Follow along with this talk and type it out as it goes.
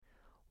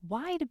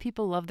Why do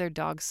people love their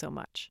dogs so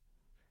much?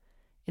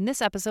 In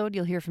this episode,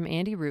 you'll hear from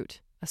Andy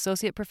Root,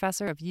 Associate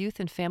Professor of Youth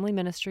and Family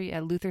Ministry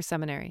at Luther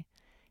Seminary.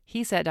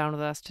 He sat down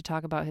with us to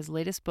talk about his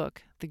latest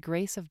book, The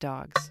Grace of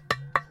Dogs.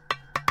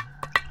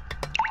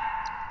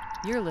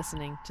 You're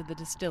listening to The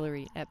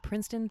Distillery at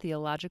Princeton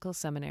Theological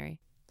Seminary.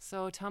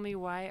 So tell me,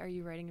 why are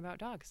you writing about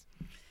dogs?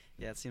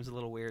 Yeah, it seems a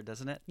little weird,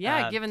 doesn't it?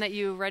 Yeah, given that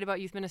you write about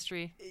youth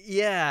ministry.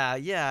 Yeah.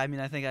 I mean,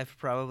 I think I've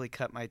probably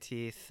cut my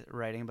teeth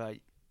writing about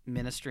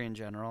ministry in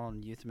general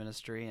and youth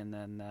ministry and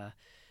then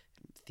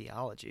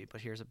theology.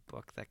 But here's a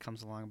book that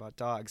comes along about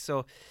dogs.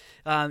 So,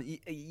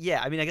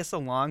 yeah, I mean, I guess the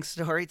long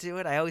story to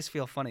it, I always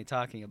feel funny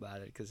talking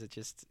about it because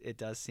it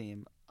does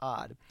seem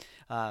odd.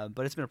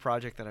 But it's been a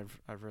project that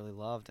I've really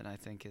loved and I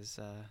think is,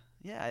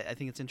 I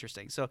think it's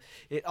interesting. So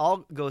it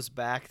all goes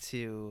back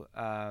to...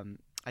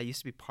 I used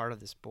to be part of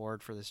this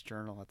board for this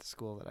journal at the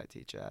school that I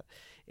teach at,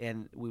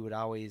 and we would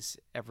always,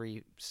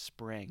 every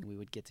spring, we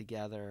would get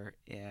together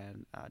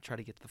and try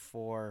to get the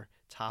 4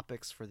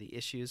 topics for the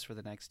issues for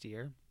the next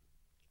year.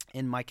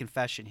 And my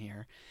confession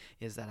here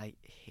is that I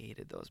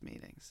hated those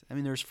meetings. I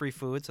mean, there was free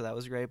food, so that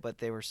was great, but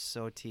they were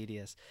so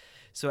tedious.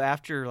 So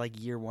after like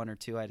year 1 or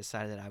 2, I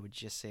decided that I would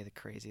just say the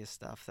craziest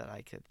stuff that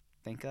I could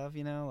think of,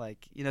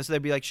 so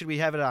they'd be like, should we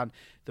have it on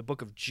the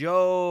book of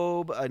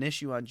Job, an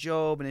issue on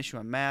Job, an issue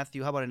on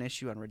Matthew, how about an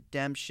issue on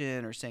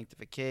redemption or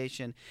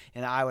sanctification?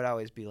 And I would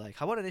always be like,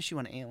 how about an issue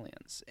on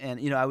aliens?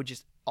 And I would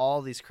just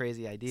all these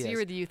crazy ideas. So you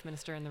were the youth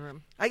minister in the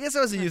room. I guess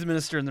I was a youth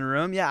minister in the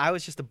room. Yeah, I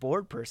was just a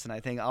board person,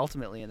 I think,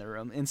 ultimately in the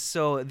room. And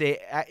so and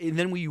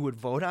then we would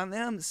vote on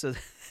them. So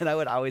then I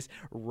would always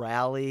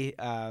rally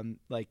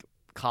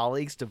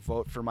colleagues to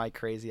vote for my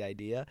crazy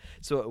idea.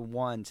 So it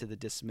won to the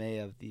dismay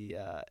of the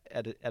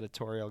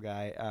editorial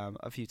guy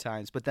a few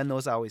times. But then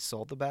those always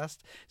sold the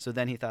best. So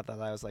then he thought that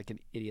I was like an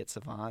idiot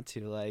savant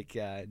who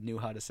knew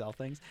how to sell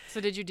things. So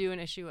did you do an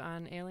issue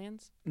on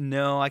aliens?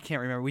 No, I can't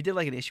remember. We did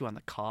like an issue on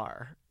the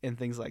car and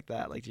things like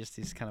that, like just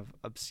these kind of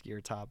obscure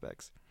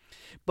topics.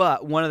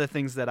 But one of the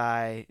things that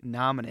I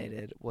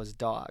nominated was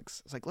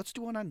dogs. It's like, let's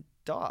do one on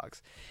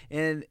dogs.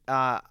 And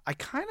I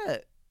kind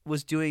of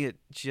was doing it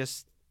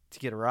just to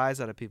get a rise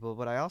out of people,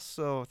 but I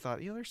also thought,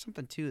 there's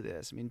something to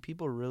this. I mean,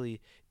 people really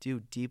do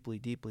deeply,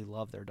 deeply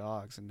love their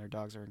dogs, and their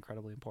dogs are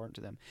incredibly important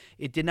to them.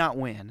 It did not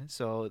win,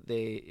 so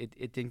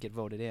it didn't get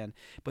voted in,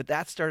 but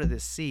that started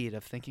this seed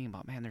of thinking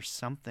about, man, there's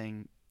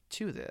something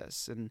to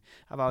this. And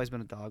I've always been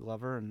a dog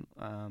lover, and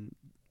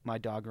my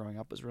dog growing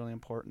up was really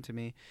important to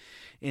me.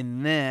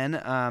 And then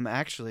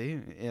actually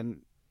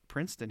in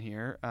Princeton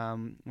here,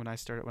 when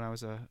I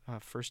was a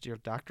first year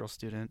doctoral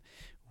student,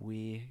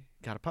 we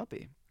got a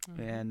puppy.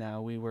 Mm-hmm.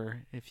 And we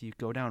were, if you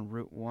go down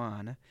Route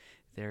 1,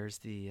 there's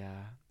the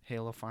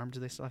Halo Farm. Do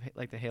they still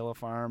have the Halo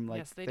Farm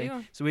yes, they thing?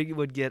 do. So we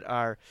would get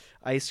our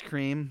ice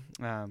cream.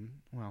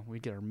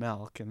 We'd get our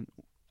milk and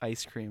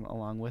ice cream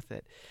along with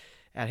it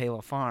at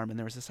Halo Farm. And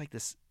there was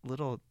this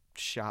little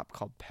shop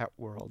called Pet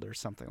World or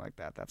something like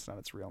that. That's not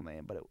its real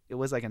name, but it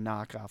was like a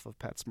knockoff of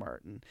PetSmart.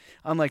 And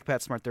unlike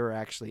PetSmart, there were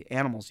actually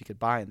animals you could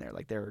buy in there.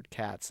 Like there were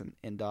cats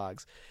and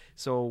dogs.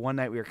 So one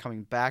night we were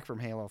coming back from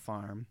Halo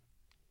Farm,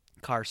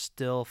 car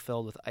still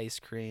filled with ice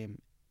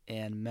cream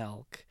and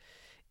milk,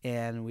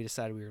 and we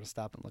decided we were going to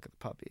stop and look at the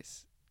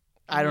puppies.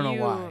 I don't know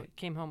why. You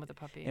came home with a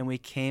puppy. And we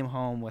came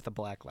home with a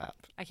black lab.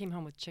 I came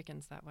home with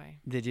chickens that way.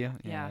 Did you?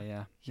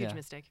 Yeah. Huge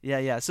mistake.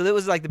 Yeah. So that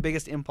was like the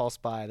biggest impulse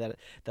buy that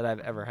I've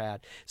ever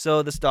had.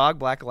 So this dog,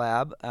 black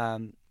lab,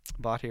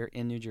 bought here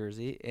in New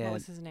Jersey. And what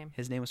was his name?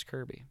 His name was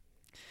Kirby.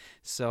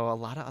 So a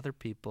lot of other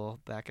people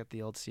back at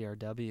the old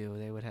CRW,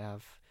 they would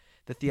have...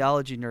 The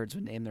theology nerds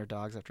would name their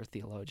dogs after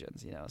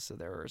theologians, So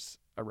there was,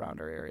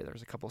 around our area, there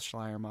was a couple of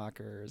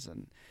Schleiermachers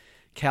and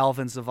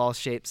Calvins of all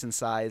shapes and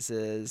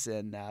sizes.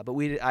 But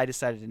I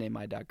decided to name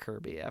my dog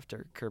Kirby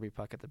after Kirby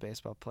Puckett, the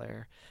baseball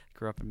player.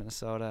 Grew up in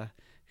Minnesota.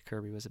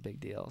 Kirby was a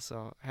big deal.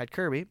 So I had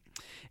Kirby.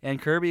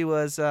 And Kirby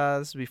was, this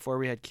was before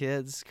we had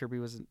kids. Kirby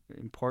was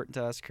important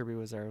to us. Kirby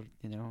was our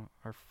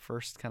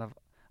first kind of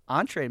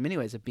entree in many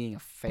ways of being a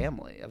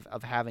family,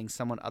 of having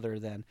someone other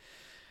than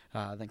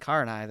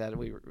Car and I that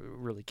we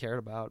really cared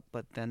about.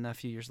 But then a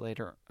few years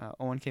later,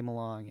 Owen came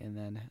along, and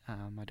then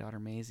my daughter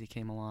Maisie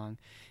came along,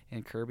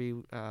 and Kirby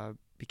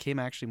became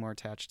actually more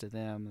attached to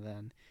them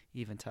than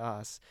even to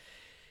us.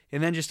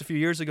 And then just a few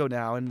years ago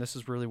now, and this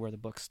is really where the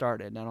book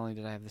started, not only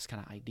did I have this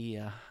kind of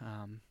idea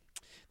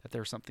that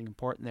there was something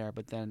important there,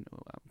 but then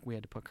we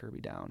had to put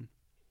Kirby down.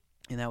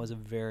 And that was a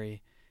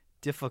very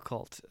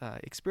difficult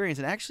experience,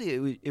 and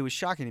actually it was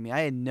shocking to me.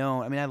 I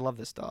love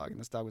this dog, and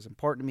this dog was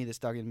important to me. This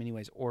dog in many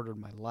ways ordered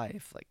my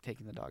life, like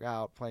taking the dog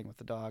out, playing with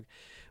the dog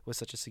was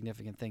such a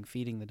significant thing,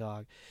 feeding the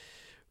dog.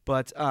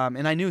 But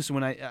and I knew, so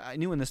when I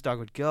knew when this dog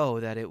would go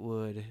that it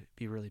would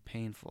be really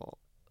painful.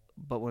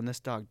 But when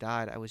this dog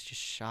died, I was just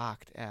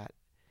shocked at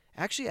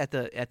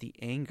the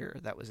anger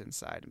that was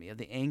inside of me, of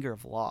the anger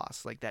of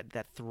loss, like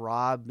that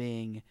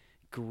throbbing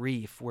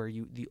grief where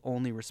the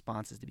only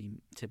response is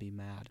to be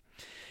mad.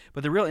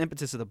 But the real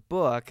impetus of the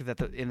book,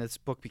 in this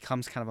book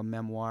becomes kind of a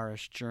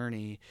memoirish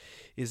journey,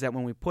 is that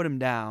when we put him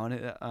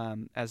down,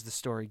 as the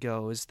story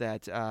goes,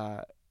 that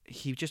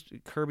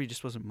Kirby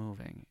just wasn't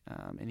moving,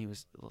 and he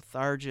was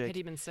lethargic. Had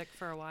he been sick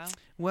for a while?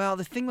 Well,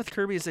 the thing with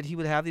Kirby is that he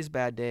would have these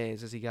bad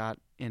days as he got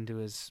into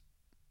his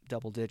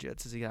double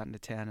digits, as he got into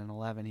 10 and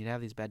 11. He'd have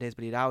these bad days,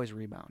 but he'd always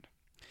rebound.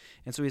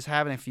 And so he was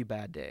having a few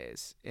bad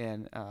days,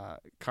 and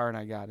Cara and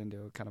I got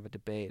into kind of a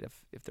debate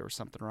if there was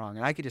something wrong,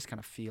 and I could just kind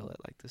of feel it,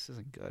 like, this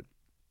isn't good.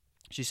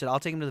 She said, I'll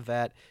take him to the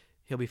vet.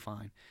 He'll be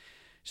fine.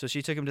 So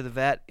she took him to the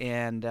vet,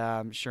 and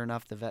sure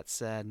enough, the vet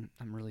said,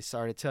 I'm really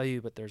sorry to tell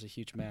you, but there's a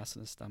huge mass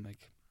in his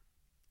stomach.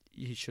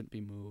 He shouldn't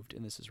be moved,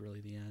 and this is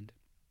really the end.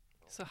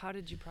 So how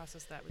did you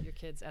process that with your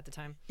kids at the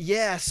time?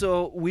 Yeah,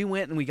 so we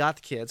went and we got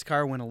the kids.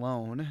 Cara went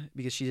alone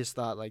because she just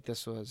thought, like,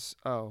 this was,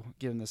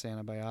 give him this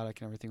antibiotic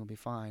and everything will be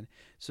fine.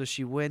 So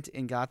she went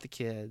and got the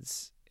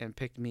kids and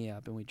picked me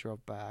up, and we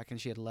drove back, and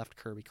she had left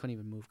Kirby. Couldn't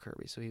even move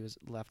Kirby, so he was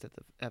left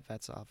at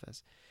vet's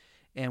office.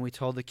 And we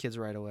told the kids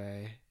right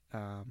away,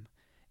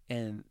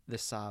 and the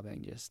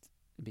sobbing just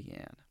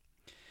began.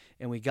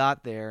 And we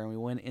got there, and we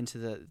went into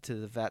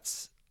the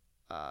vet's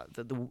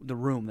the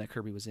room that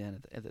Kirby was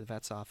in at the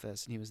vet's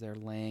office, and he was there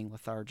laying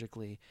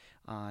lethargically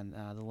on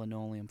the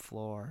linoleum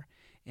floor.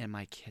 And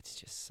my kids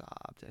just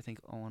sobbed. I think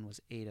Owen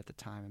was 8 at the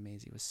time, and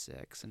Maisie was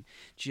 6, and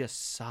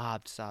just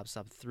sobbed,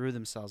 threw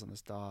themselves on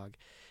this dog.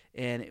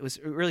 And it was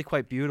really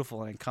quite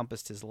beautiful and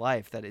encompassed his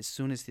life, that as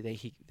soon as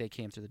they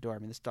came through the door, I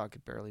mean, this dog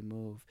could barely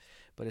move,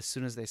 but as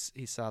soon as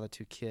he saw the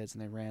 2 kids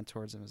and they ran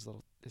towards him,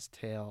 his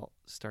tail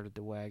started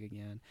to wag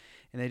again,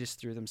 and they just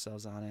threw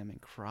themselves on him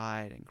and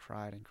cried and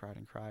cried and cried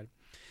and cried.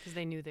 Because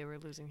they knew they were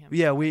losing him.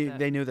 Yeah,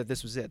 they knew that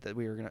this was it, that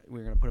we were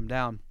gonna put him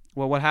down.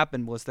 Well, what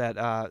happened was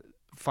that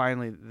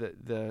finally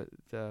the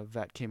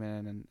vet came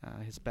in, and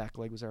his back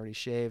leg was already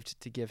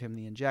shaved to give him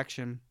the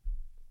injection.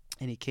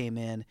 And he came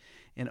in,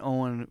 and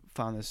Owen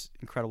found this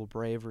incredible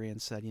bravery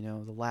and said,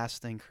 the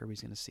last thing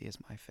Kirby's going to see is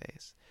my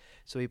face.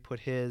 So he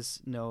put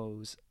his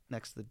nose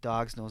next to the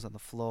dog's nose on the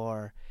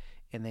floor,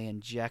 and they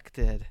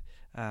injected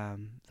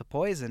the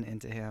poison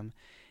into him.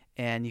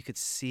 And you could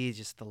see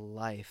just the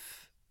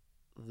life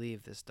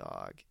leave this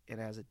dog. And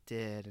as it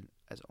did, and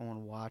as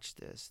Owen watched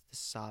this, the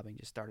sobbing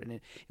just started. And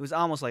it was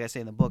almost like I say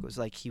in the book, it was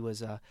like he was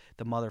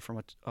the mother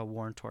from a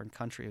war-torn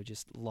country who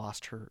just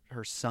lost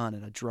her son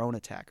in a drone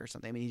attack or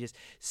something. I mean, he just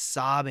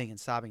sobbing and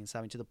sobbing and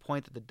sobbing to the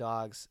point that the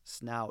dog's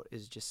snout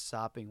is just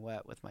sopping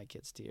wet with my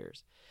kids'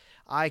 tears.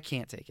 I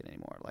can't take it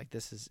anymore. Like,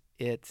 this is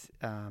it.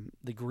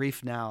 The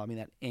grief now, I mean,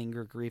 that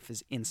anger, grief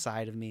is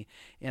inside of me.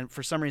 And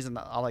for some reason,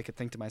 all I could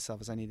think to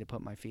myself is I need to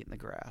put my feet in the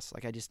grass.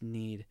 Like, I just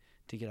need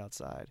to get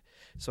outside.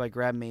 So I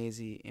grabbed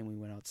Maisie and we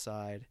went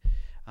outside.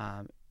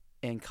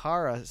 And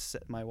Cara,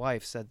 my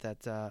wife, said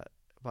that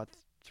about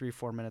 3 or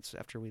 4 minutes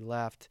after we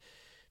left,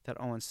 that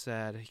Owen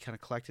said, he kind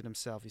of collected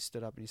himself. He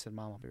stood up and he said,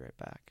 Mom, I'll be right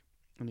back.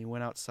 And he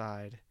went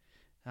outside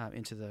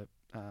into the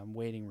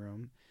waiting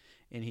room,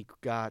 and he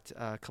got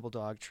a couple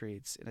dog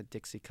treats and a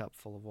Dixie cup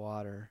full of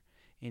water.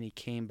 And he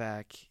came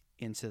back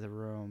into the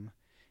room,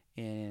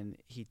 and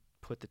he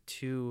put the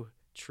 2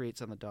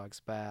 treats on the dog's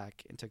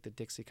back and took the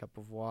Dixie cup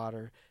of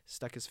water,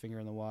 stuck his finger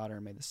in the water,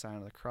 and made the sign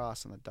of the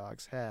cross on the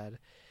dog's head,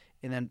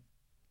 and then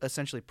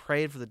essentially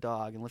prayed for the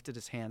dog and lifted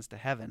his hands to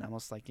heaven,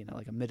 almost like,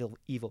 like a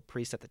medieval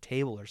priest at the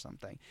table or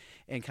something,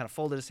 and kind of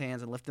folded his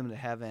hands and lifted them to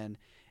heaven.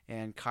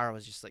 And Cara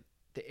was just like,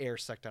 the air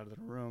sucked out of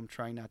the room,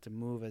 trying not to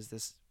move as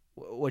this,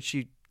 what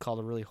she called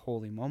a really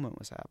holy moment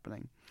was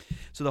happening.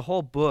 So the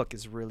whole book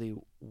is really,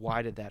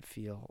 why did that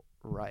feel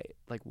right?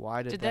 Like,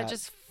 why did that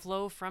just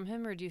flow from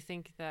him, or do you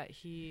think that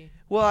he...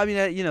 Well, I mean,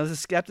 the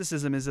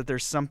skepticism is that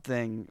there's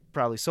something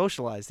probably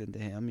socialized into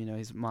him.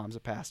 His mom's a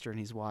pastor and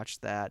he's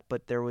watched that,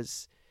 but there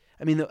was,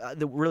 I mean,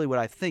 the really what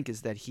I think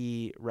is that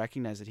he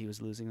recognized that he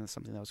was losing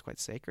something that was quite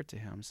sacred to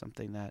him,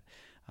 something that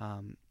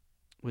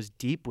was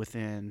deep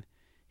within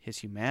his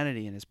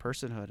humanity and his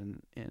personhood,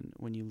 and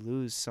when you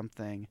lose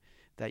something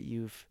that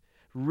you've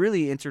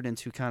really entered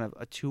into kind of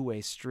a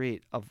two-way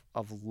street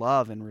of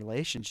love and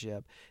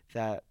relationship,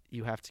 that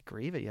you have to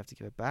grieve it, you have to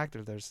give it back.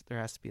 There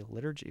has to be a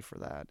liturgy for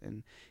that,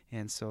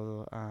 and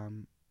so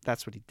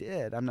that's what he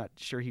did. I'm not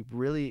sure he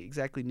really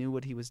exactly knew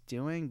what he was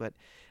doing, but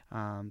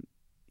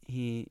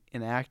he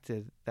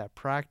enacted that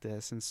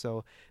practice. And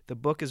so the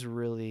book is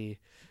really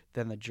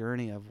then the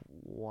journey of,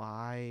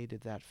 why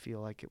did that feel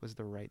like it was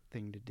the right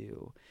thing to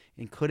do,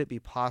 and could it be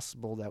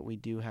possible that we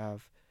do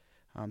have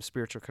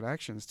spiritual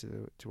connections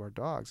to our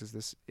dogs? Is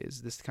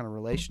this kind of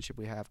relationship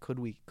we have? Could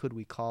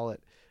we call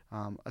it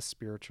a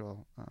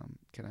spiritual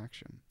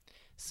connection?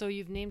 So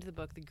you've named the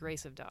book "The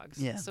Grace of Dogs."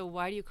 Yeah. So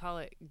why do you call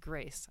it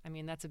grace? I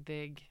mean, that's a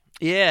big,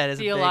 it is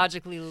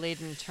theologically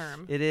laden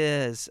term. It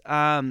is.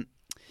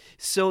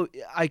 So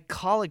I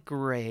call it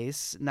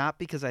grace not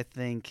because I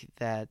think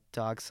that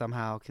dogs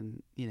somehow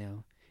can,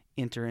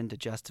 enter into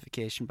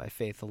justification by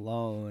faith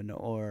alone,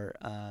 or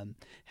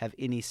have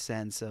any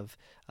sense of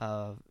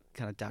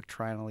kind of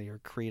doctrinally or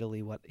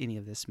creedally what any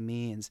of this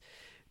means,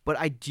 But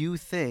I do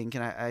think,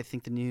 and I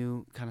think the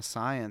new kind of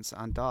science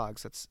on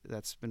dogs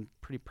that's been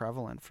pretty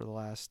prevalent for the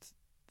last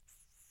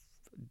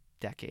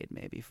decade,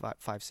 maybe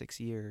 5, 6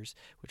 years,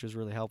 which was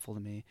really helpful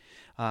to me,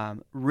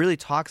 really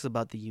talks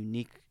about the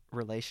unique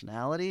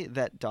relationality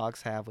that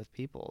dogs have with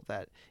people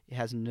that it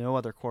has no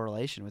other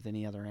correlation with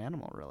any other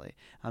animal, really.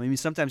 I mean,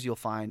 sometimes you'll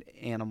find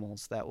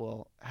animals that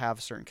will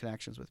have certain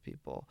connections with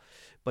people,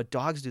 but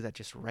dogs do that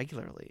just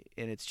regularly,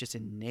 and it's just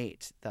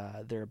innate,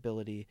 their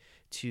ability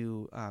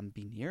to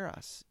be near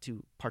us,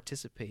 to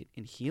participate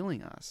in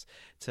healing us,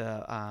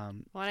 to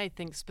Well, and I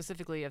think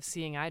specifically of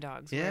seeing eye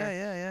dogs. yeah, where,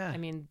 yeah, yeah. I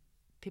mean,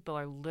 people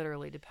are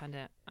literally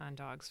dependent on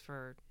dogs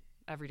for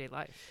everyday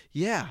life.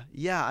 Yeah,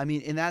 yeah. I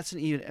mean, and that's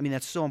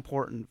that's so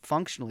important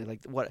functionally.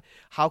 Like,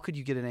 how could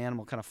you get an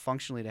animal kind of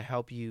functionally to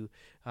help you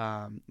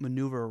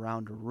maneuver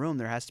around a room?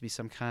 There has to be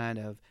some kind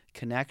of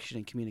connection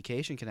and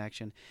communication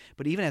connection.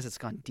 But even as it's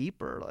gone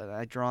deeper,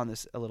 I draw on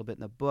this a little bit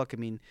in the book. I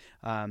mean,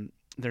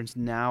 there's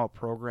now a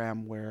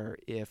program where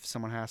if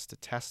someone has to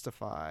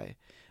testify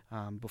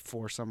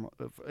before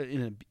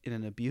in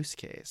an abuse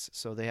case,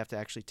 so they have to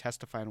actually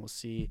testify and we'll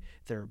see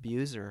their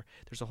abuser.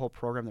 There's a whole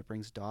program that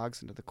brings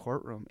dogs into the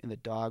courtroom, and the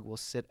dog will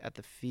sit at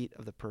the feet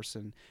of the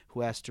person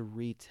who has to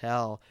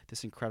retell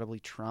this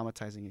incredibly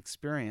traumatizing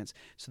experience.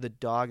 So the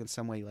dog in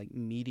some way like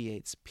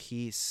mediates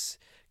peace,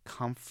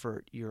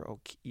 comfort.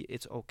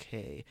 It's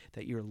okay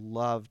that you're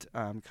loved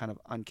kind of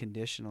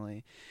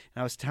unconditionally.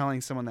 And I was telling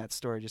someone that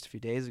story just a few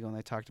days ago, and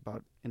they talked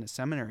about in a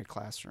seminary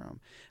classroom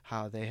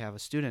how they have a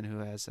student who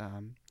has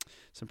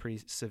some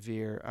pretty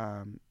severe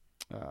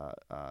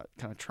kind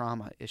of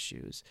trauma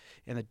issues,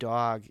 and the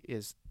dog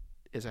is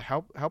a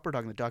helper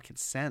dog, and the dog can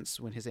sense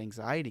when his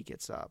anxiety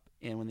gets up,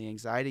 and when the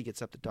anxiety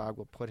gets up, the dog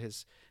will put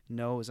his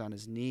nose on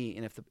his knee,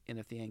 and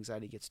if the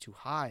anxiety gets too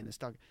high, and this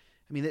dog,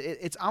 I mean,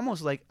 it's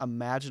almost like a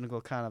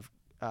magical kind of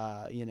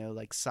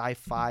like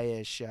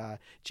sci-fi-ish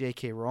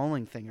J.K.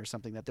 Rowling thing or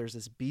something, that there's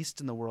this beast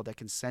in the world that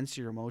can sense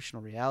your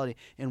emotional reality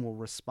and will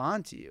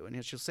respond to you.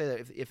 And she'll say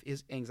that if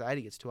his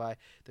anxiety gets too high,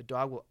 the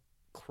dog will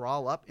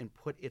crawl up and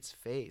put its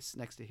face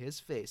next to his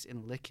face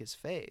and lick his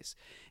face.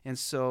 And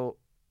so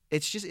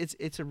it's just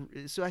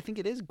so I think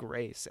it is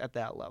grace at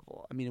that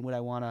level. I mean, what I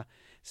want to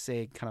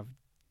say kind of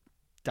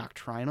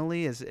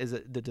doctrinally is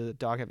that does the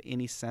dog have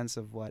any sense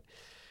of what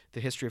the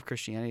history of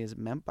Christianity is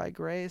meant by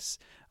grace?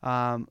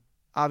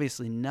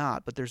 Obviously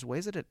not, but there's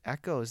ways that it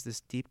echoes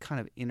this deep kind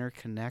of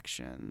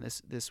interconnection,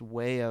 this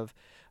way of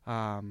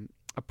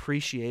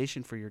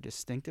appreciation for your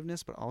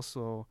distinctiveness, but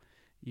also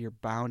your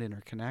bound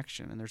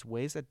interconnection. And there's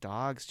ways that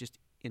dogs just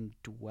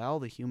indwell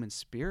the human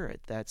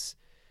spirit that's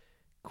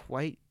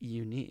quite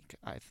unique,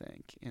 I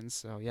think. And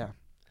so, yeah.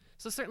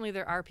 So certainly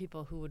there are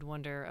people who would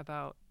wonder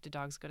about, do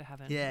dogs go to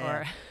heaven?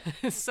 Yeah.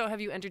 Or so have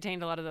you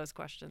entertained a lot of those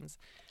questions?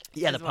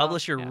 Yeah, the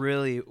publisher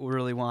really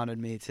wanted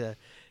me to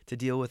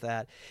deal with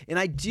that. And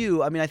I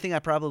do. I mean, I think I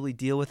probably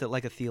deal with it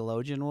like a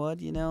theologian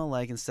would,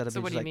 like instead of So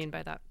being what do you like, mean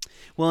by that?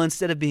 Well,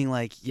 instead of being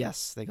like,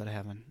 yes, they go to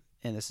heaven,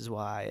 and this is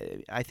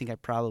why, I think I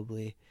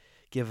probably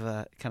give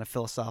a kind of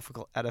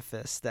philosophical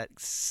edifice that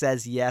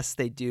says yes,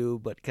 they do,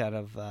 but kind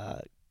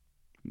of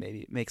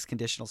maybe makes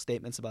conditional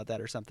statements about that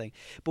or something.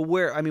 But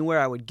where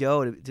I would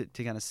go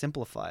to kind of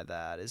simplify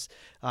that is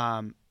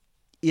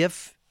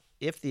if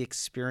the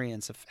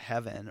experience of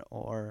heaven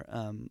or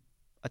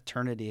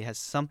eternity has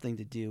something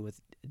to do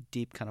with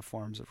deep kind of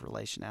forms of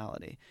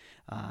relationality,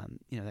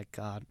 that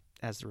God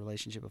has the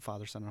relationship of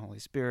Father, Son, and Holy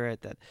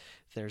Spirit, that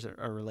there's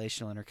a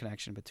relational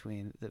interconnection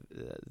between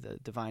the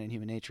divine and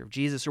human nature of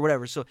Jesus or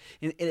whatever. So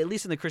at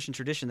least in the Christian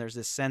tradition, there's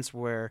this sense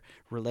where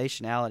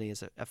relationality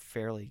is a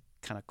fairly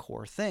kind of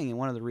core thing. And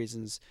one of the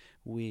reasons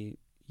we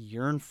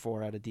yearn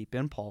for at a deep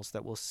impulse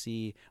that we'll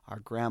see our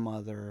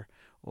grandmother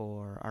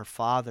or our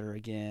father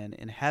again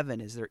in heaven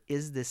is there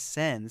is this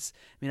sense.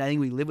 I mean, I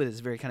think we live with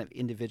this very kind of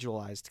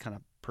individualized kind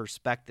of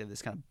perspective,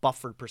 this kind of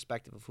buffered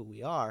perspective of who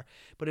we are.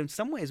 But in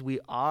some ways, we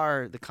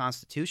are the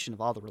constitution of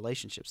all the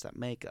relationships that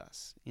make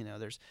us.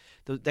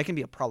 That can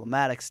be a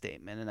problematic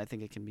statement, and I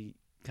think it can be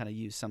kind of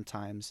used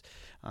sometimes.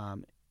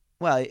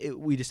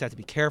 We just have to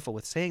be careful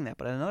with saying that.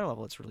 But at another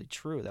level, it's really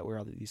true that we're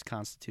all these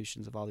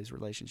constitutions of all these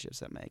relationships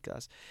that make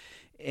us.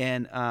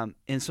 And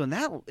so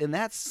in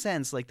that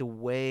sense, like the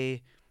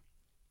way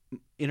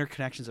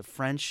interconnections of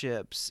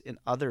friendships and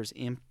others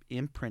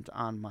imprint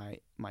on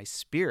my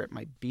spirit,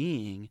 my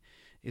being,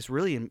 is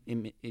really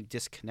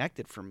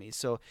disconnected from me.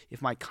 So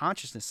if my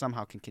consciousness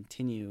somehow can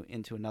continue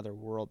into another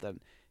world, then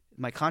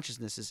my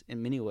consciousness is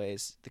in many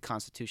ways the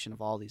constitution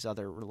of all these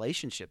other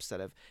relationships that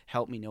have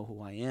helped me know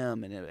who I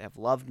am and have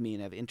loved me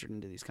and have entered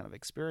into these kind of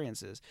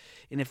experiences.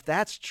 And if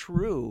that's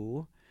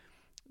true,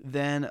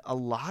 then a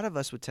lot of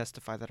us would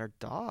testify that our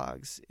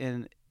dogs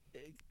and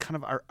kind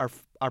of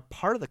are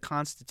part of the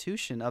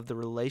constitution of the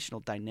relational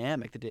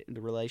dynamic,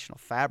 the relational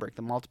fabric,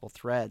 the multiple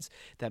threads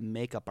that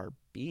make up our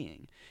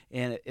being.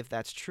 And if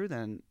that's true,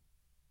 then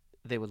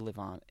they would live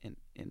on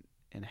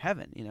in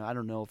heaven. I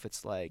don't know if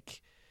it's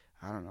like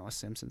I don't know, a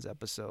Simpsons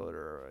episode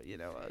or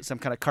some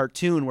kind of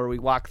cartoon where we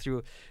walk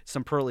through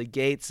some pearly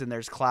gates and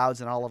there's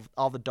clouds and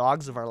all the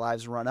dogs of our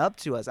lives run up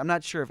to us. I'm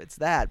not sure if it's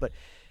that, but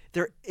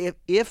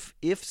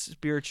if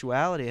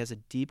spirituality has a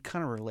deep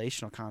kind of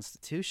relational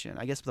constitution,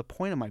 I guess the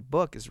point of my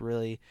book is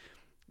really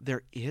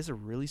there is a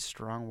really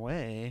strong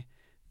way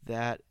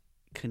that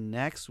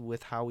connects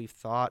with how we've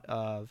thought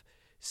of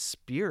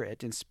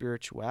spirit and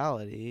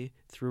spirituality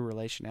through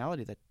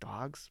relationality that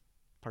dogs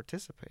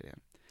participate in.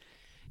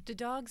 Do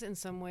dogs in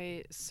some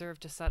way serve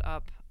to set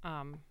up,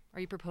 are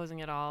you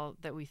proposing at all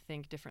that we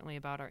think differently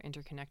about our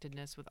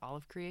interconnectedness with all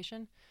of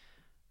creation?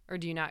 Or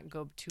do you not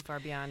go too far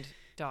beyond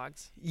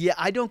dogs? Yeah,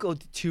 I don't go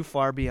too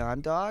far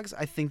beyond dogs.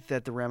 I think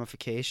that the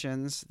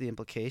ramifications, the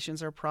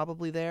implications are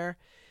probably there.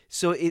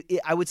 So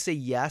I would say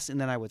yes, and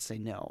then I would say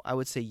no. I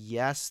would say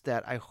yes,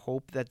 that I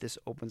hope that this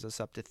opens us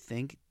up to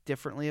think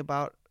differently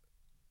about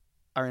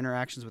our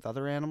interactions with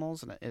other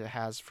animals, and it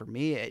has for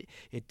me.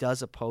 It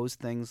does oppose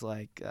things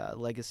like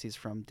legacies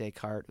from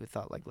Descartes, who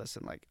thought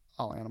listen,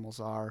 all animals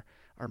are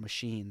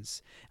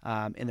machines,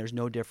 and there's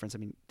no difference. I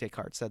mean,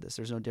 Descartes said this.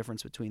 There's no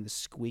difference between the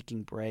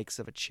squeaking brakes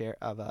of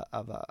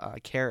a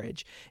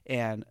carriage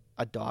and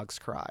a dog's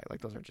cry.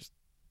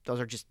 Those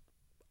are just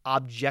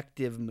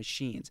objective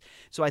machines.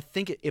 So I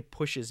think it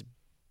pushes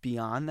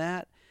beyond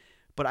that.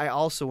 But I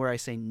also, where I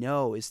say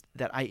no, is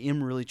that I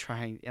am really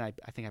trying, and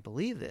I think I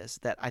believe this,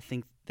 that I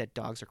think that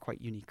dogs are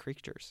quite unique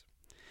creatures,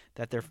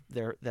 that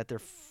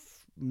they're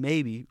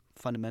maybe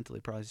fundamentally,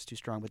 probably is too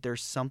strong, but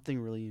there's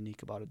something really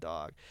unique about a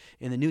dog.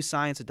 And the new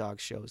science of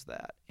dogs shows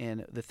that.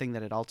 And the thing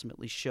that it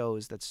ultimately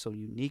shows that's so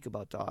unique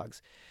about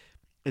dogs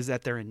is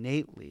that they're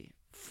innately,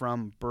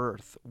 from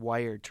birth,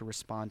 wired to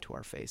respond to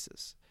our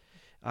faces.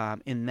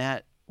 In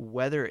that,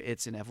 whether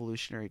it's an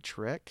evolutionary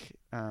trick,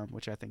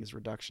 which I think is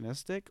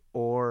reductionistic,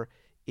 or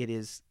it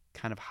is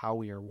kind of how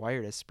we are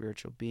wired as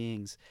spiritual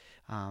beings,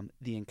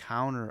 the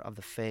encounter of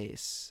the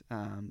face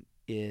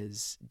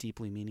is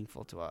deeply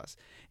meaningful to us.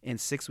 And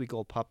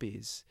 6-week-old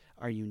puppies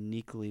are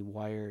uniquely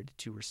wired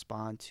to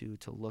respond to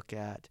look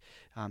at,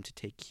 to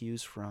take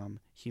cues from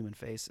human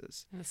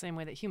faces. In the same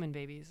way that human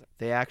babies.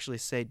 They actually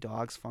say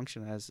dogs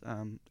function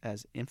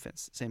as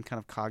infants, same kind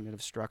of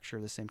cognitive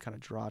structure, the same kind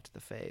of draw to the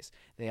face.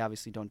 They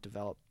obviously don't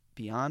develop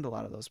beyond a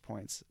lot of those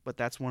points, but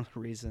that's one of the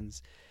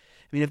reasons.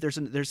 I mean, if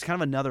there's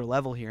kind of another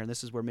level here, and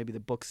this is where maybe the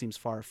book seems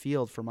far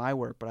afield for my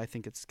work, but I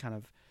think it's kind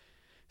of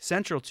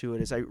central to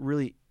it, is I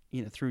really,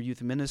 through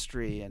youth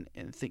ministry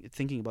and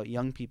thinking about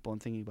young people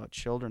and thinking about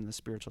children and the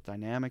spiritual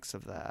dynamics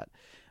of that,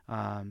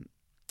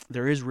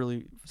 there is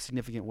really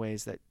significant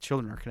ways that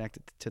children are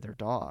connected to their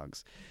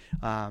dogs.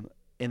 And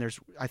there's,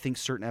 I think,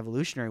 certain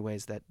evolutionary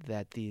ways that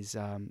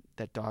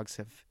dogs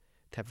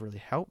have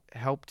really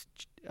helped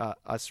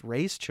us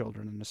raise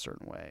children in a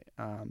certain way.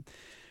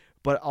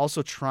 But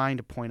also trying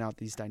to point out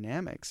these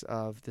dynamics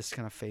of this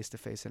kind of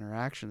face-to-face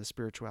interaction, the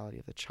spirituality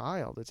of the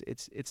child.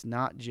 It's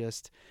not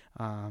just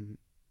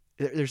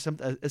there's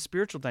a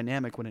spiritual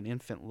dynamic when an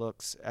infant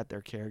looks at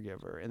their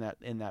caregiver,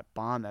 in that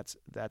bond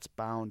that's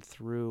bound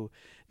through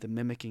the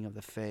mimicking of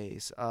the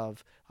face,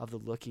 of the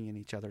looking in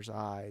each other's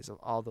eyes, of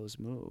all those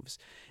moves,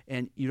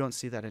 and you don't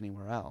see that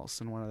anywhere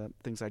else. And one of the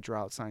things I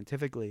draw out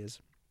scientifically is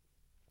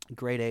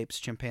great apes,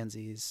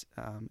 chimpanzees,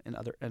 and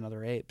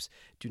other apes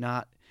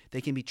they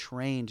can be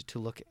trained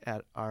to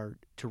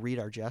read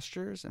our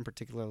gestures, and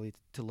particularly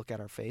to look at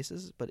our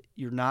faces, but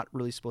you're not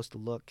really supposed to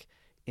look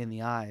in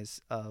the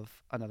eyes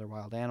of another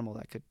wild animal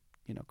that could,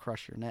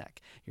 crush your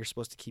neck. You're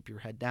supposed to keep your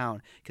head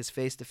down, because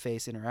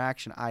face-to-face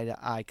interaction,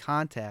 eye-to-eye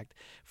contact,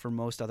 for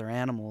most other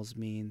animals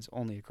means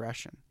only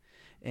aggression.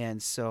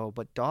 And so,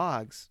 but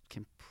dogs,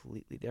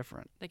 completely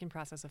different. They can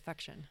process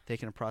affection.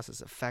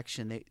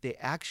 They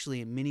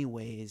actually, in many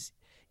ways,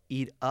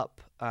 eat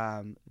up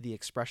the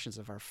expressions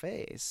of our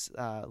face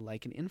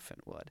like an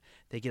infant would.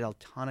 They get a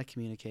ton of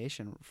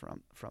communication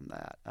from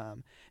that,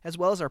 as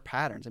well as our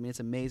patterns. I mean, it's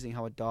amazing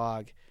how a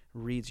dog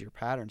reads your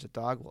patterns. A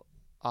dog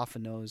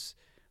often knows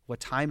what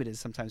time it is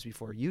sometimes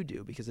before you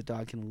do, because a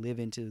dog can live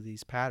into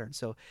these patterns.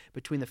 So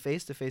between the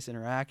face-to-face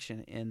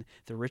interaction and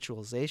the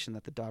ritualization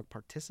that the dog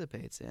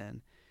participates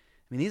in,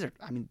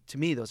 to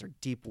me, those are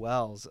deep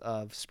wells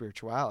of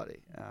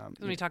spirituality.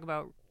 When we talk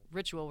about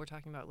ritual, we're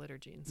talking about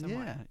liturgy in some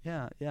way.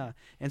 Yeah.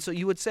 And so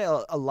you would say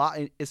a lot,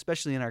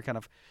 especially in our kind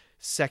of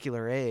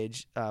secular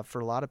age,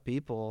 for a lot of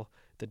people,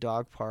 the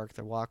dog park,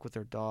 the walk with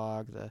their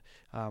dog,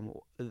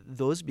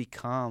 those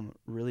become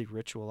really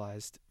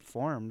ritualized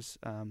forms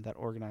that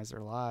organize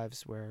their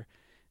lives, where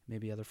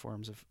maybe other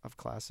forms of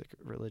classic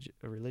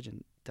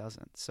religion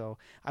doesn't. So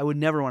I would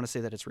never want to say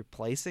that it's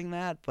replacing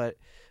that, but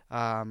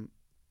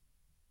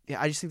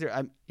I just think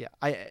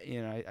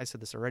I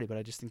said this already, but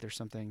I just think there's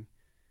something,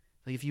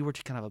 like if you were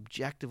to kind of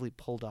objectively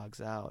pull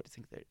dogs out, I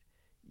think that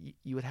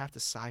you would have to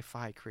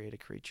sci-fi create a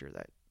creature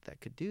that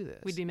could do this.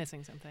 We'd be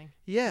missing something.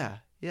 Yeah.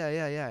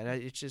 And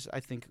it's just, I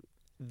think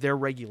their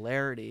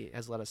regularity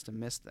has led us to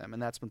miss them,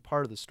 and that's been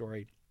part of the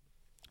story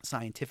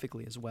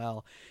scientifically as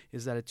well,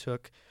 is that it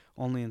took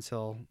only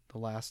until the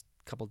last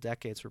couple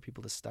decades for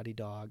people to study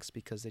dogs,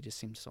 because they just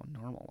seemed so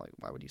normal. Like,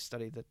 why would you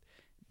study the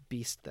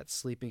beast that's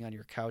sleeping on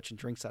your couch and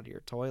drinks out of your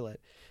toilet.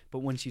 But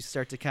once you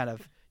start to kind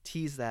of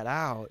tease that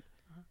out,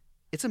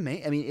 it's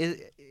amazing. I mean,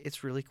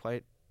 it's really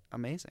quite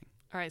amazing.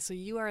 All right, so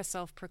you are a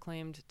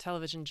self-proclaimed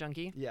television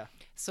junkie. Yeah.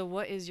 So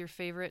what is your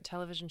favorite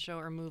television show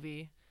or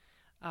movie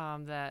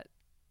that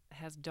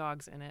has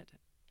dogs in it,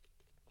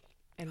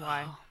 and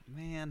why? Oh,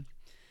 man.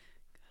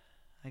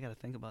 I got to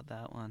think about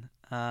that one.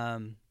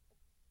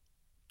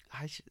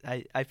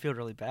 I feel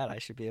really bad. I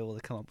should be able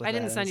to come up with I that.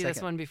 didn't send in you a this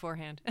second. one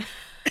beforehand.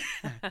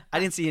 I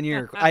didn't see in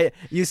your.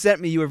 You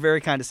sent me. You were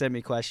very kind to send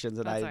me questions,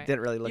 and That's I right.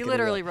 didn't really look. You at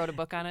literally it. wrote a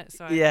book on it,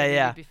 so I Yeah, figured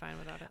yeah. you'd be fine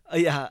without it.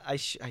 Yeah, I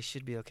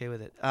should be okay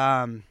with it.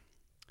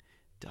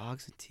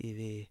 Dogs and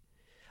TV.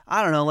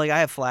 I don't know. Like I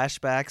have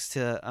flashbacks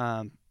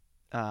to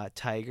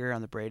Tiger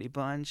on the Brady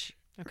Bunch.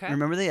 Okay.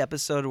 Remember the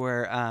episode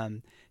where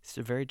it's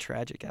a very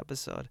tragic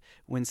episode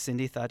when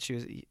Cindy thought she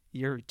was.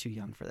 You're too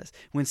young for this.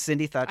 When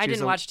Cindy thought she I was.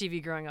 didn't watch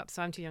TV growing up,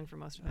 so I'm too young for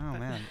most of it. Oh but-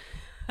 man.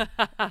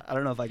 I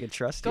don't know if I can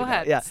trust Go you.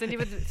 ahead. Yeah. Cindy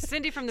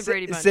from the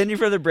Brady Bunch. Cindy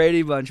from the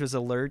Brady Bunch was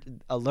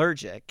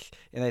allergic,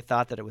 and they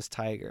thought that it was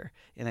Tiger,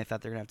 and they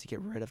thought they were going to have to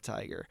get rid of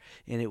Tiger,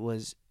 and it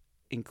was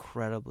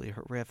incredibly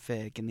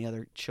horrific, and the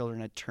other children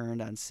had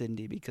turned on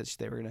Cindy because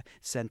they were going to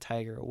send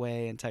Tiger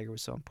away, and Tiger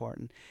was so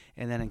important.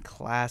 And then in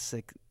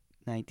classic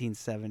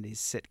 1970s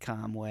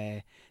sitcom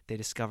way, they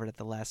discovered at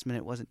the last minute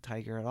it wasn't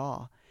Tiger at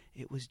all.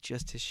 It was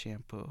just his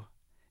shampoo.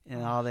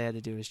 And all they had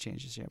to do was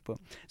change the shampoo.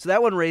 So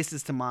that one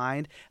races to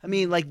mind. I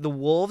mean, like the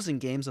wolves in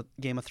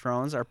Game of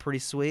Thrones are pretty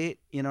sweet.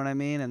 You know what I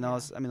mean? And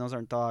those, I mean, those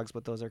aren't dogs,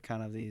 but those are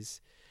kind of these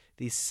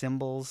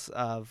symbols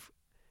of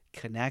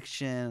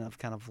connection, of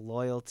kind of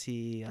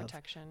loyalty,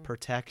 Protection. of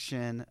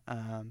protection.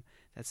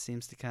 That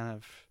seems to kind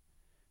of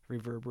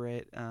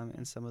reverberate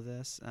in some of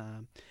this.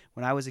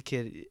 When I was a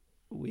kid,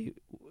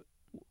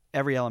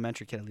 every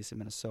elementary kid, at least in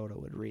Minnesota,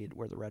 would read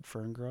Where the Red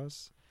Fern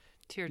Grows.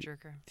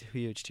 Tearjerker.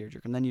 Huge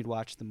tearjerker. And then you'd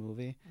watch the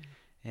movie,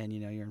 and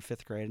you're in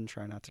 5th grade and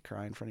try not to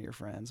cry in front of your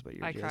friends, but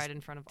I just cried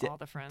in front of all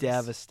the friends.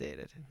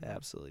 devastated,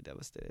 absolutely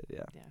devastated.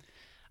 Yeah.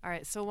 All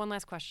right. So one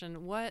last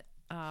question: what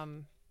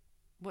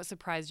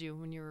surprised you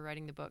when you were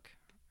writing the book,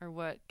 or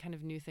what kind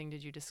of new thing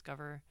did you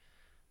discover,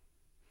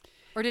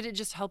 or did it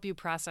just help you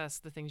process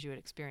the things you had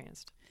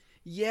experienced?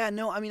 Yeah.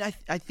 No. I mean,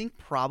 I think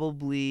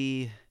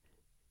probably.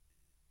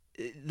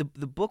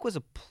 The book was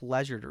a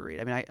pleasure to read.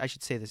 I mean, I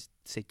should say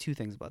two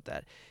things about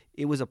that.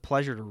 It was a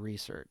pleasure to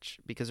research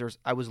because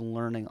I was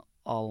learning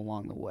all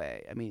along the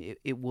way. I mean,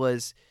 it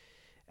was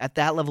at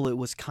that level. It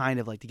was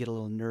kind of like, to get a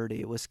little nerdy,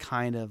 it was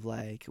kind of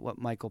like what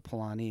Michael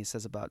Polanyi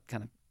says about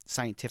kind of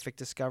scientific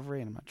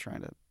discovery. And I'm not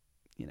trying to,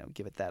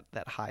 give it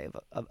that high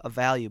of a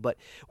value, but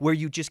where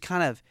you just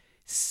kind of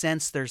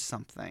sense there's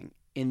something.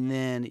 And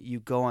then you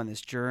go on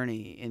this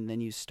journey, and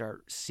then you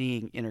start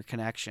seeing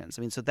interconnections.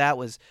 I mean, so that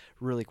was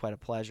really quite a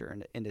pleasure,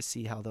 and to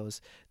see how those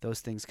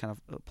things kind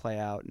of play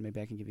out. And maybe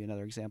I can give you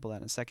another example of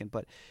that in a second.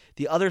 But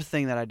the other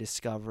thing that I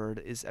discovered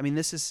is, I mean,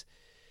 that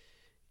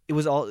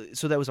was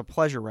a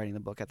pleasure writing the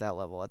book at that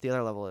level. At the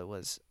other level, it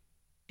was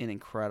an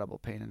incredible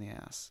pain in the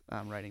ass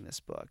writing this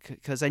book,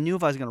 because I knew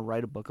if I was going to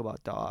write a book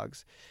about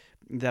dogs,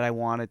 that I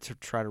wanted to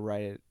try to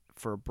write it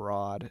for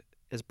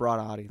as broad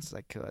audience as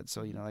I could.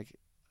 So, like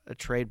a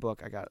trade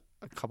book, I got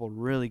a couple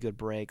really good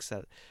breaks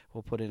that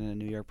we'll put in a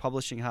New York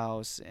publishing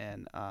house,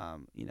 and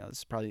this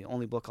is probably the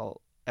only book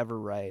I'll ever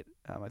write.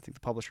 I think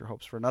the publisher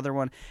hopes for another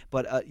one,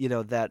 but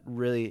that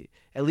really,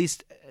 at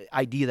least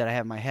idea that I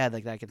have in my head,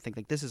 like that I can think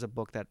like this is a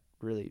book that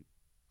really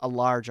a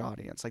large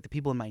audience, like the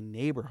people in my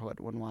neighborhood,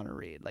 would want to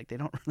read. Like they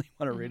don't really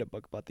want to read a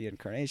book about the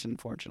incarnation,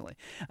 unfortunately.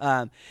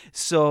 But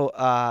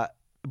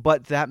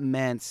that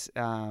meant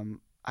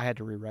I had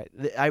to rewrite.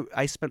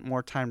 I spent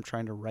more time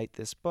trying to write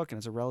this book, and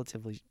it's a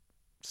relatively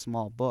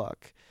small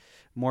book.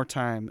 More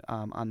time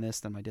on this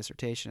than my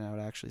dissertation. I would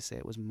actually say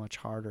it was much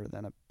harder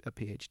than a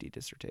PhD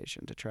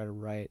dissertation to try to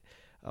write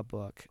a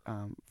book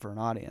for an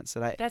audience.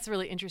 That's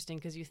really interesting,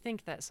 because you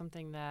think that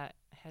something that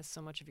has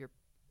so much of your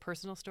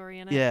personal story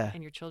in it,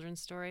 and your children's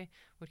story,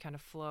 would kind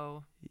of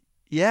flow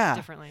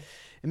differently.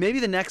 And maybe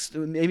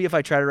if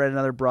I try to write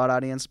another broad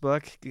audience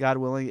book, God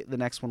willing, the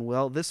next one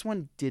will. This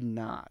one did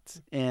not.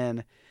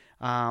 And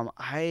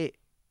I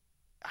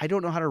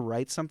don't know how to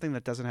write something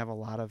that doesn't have a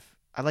lot of,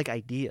 I like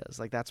ideas.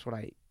 Like that's what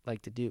I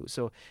like to do.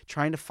 So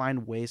trying to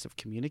find ways of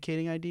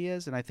communicating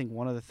ideas. And I think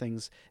one of the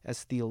things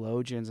as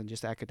theologians and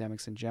just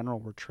academics in general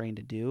we're trained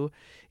to do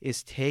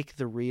is take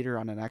the reader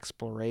on an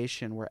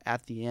exploration where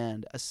at the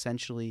end,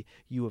 essentially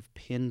you have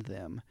pinned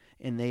them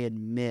and they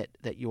admit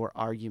that your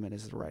argument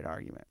is the right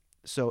argument.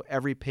 So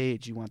every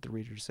page you want the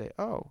reader to say,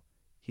 oh,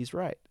 he's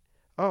right.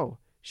 Oh,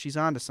 she's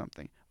onto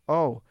something.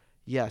 Oh,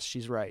 yes,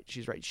 she's right.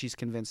 She's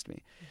convinced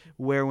me.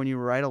 Mm-hmm. Where when you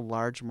write a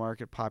large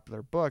market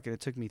popular book, and it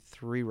took me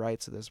 3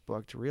 writes of this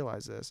book to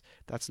realize this,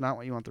 that's not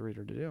what you want the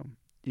reader to do.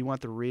 You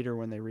want the reader,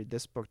 when they read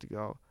this book, to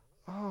go,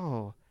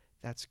 oh,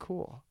 that's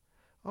cool.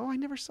 Oh, I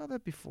never saw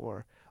that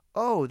before.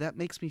 Oh, that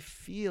makes me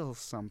feel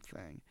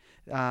something.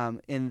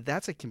 And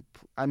that's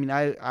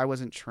I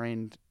wasn't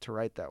trained to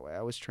write that way.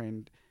 I was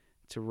trained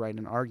to write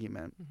an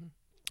argument,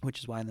 which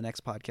is why in the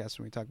next podcast,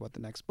 when we talk about the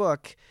next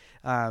book,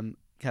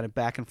 kind of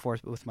back and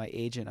forth with my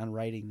agent on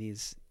writing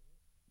these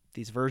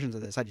versions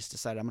of this, I just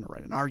decided I'm going to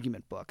write an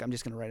argument book. I'm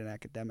just going to write an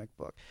academic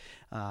book.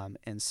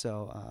 And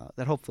so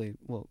that hopefully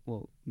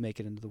will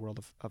make it into the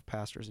world of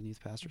pastors and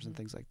youth pastors and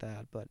things like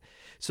that. But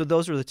so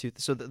those are the two.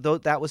 So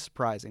that was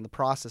surprising. The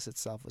process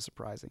itself was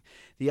surprising.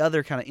 The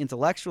other kind of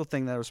intellectual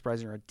thing that was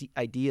surprising, or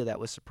idea that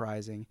was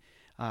surprising,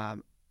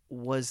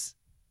 was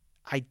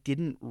I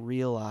didn't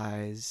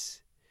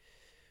realize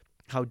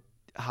how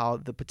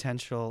the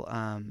potential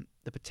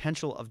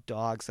of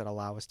dogs that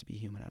allow us to be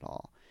human at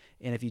all.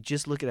 And if you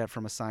just look at it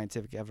from a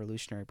scientific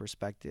evolutionary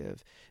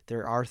perspective,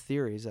 there are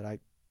theories that I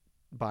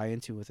buy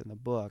into within the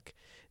book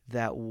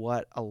that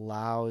what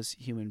allows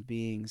human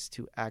beings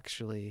to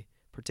actually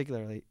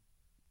particularly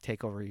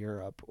take over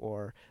Europe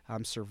or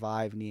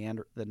survive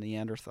the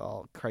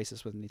Neanderthal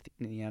crisis with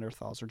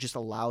Neanderthals, or just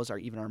allows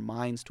even our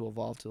minds to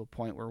evolve to a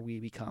point where we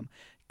become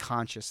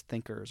conscious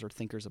thinkers or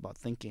thinkers about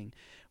thinking,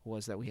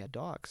 was that we had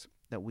dogs,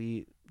 that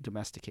we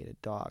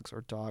domesticated dogs,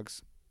 or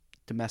dogs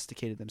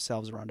domesticated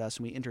themselves around us,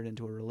 and we entered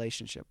into a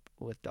relationship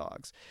with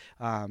dogs,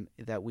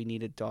 that we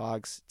needed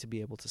dogs to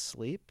be able to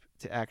sleep,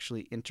 to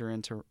actually enter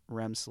into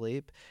REM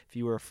sleep. If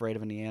you were afraid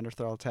of a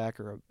Neanderthal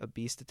attack or a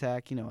beast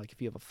attack, like if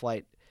you have a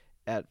flight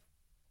at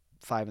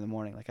 5 a.m,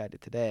 like I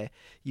did today,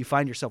 you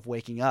find yourself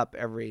waking up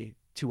every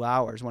 2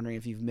 hours wondering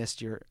if you've missed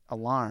your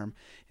alarm.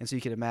 And so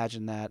you can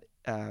imagine that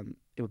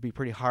it would be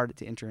pretty hard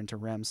to enter into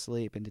REM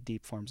sleep, into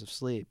deep forms of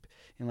sleep,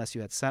 unless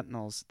you had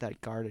sentinels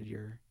that guarded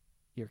your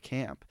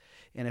camp.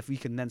 And if we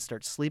can then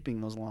start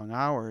sleeping those long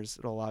hours,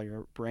 it'll allow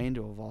your brain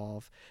to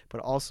evolve. But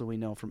also we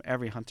know from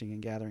every hunting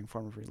and gathering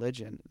form of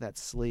religion that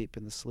sleep,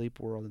 in the sleep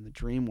world, in the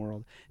dream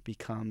world,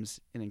 becomes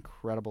an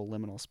incredible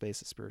liminal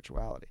space of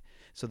spirituality.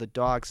 So the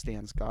dog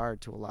stands guard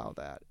to allow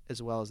that,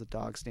 as well as the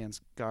dog stands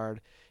guard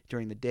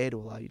during the day to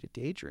allow you to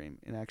daydream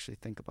and actually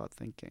think about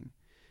thinking.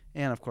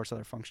 And, of course,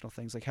 other functional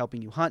things like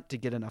helping you hunt to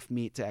get enough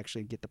meat to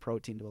actually get the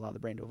protein to allow the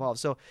brain to evolve.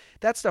 So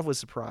that stuff was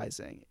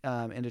surprising.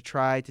 And to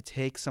try to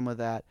take some of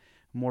that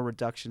more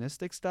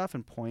reductionistic stuff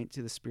and point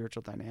to the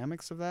spiritual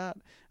dynamics of that,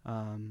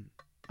 I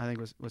think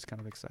was kind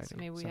of exciting. So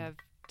maybe we have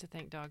to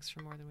thank dogs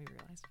for more than we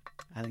realized.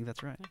 I think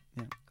that's right.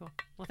 Yeah. Cool.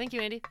 Well, thank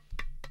you, Andy.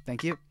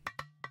 Thank you.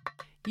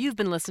 You've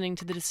been listening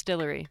to The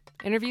Distillery.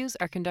 Interviews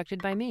are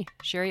conducted by me,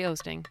 Sherry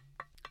Osting.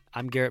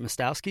 I'm Garrett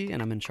Mostowski,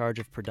 and I'm in charge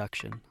of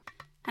production.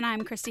 And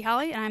I'm Christy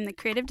Holly, and I'm the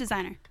creative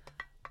designer.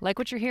 Like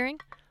what you're hearing?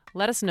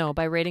 Let us know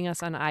by rating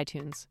us on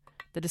iTunes.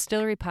 The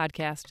Distillery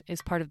Podcast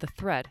is part of The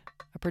Thread,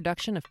 a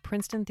production of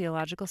Princeton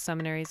Theological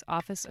Seminary's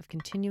Office of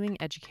Continuing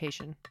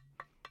Education.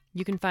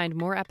 You can find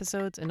more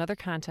episodes and other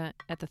content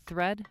at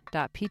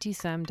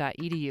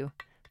thethread.ptsem.edu.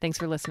 Thanks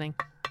for listening.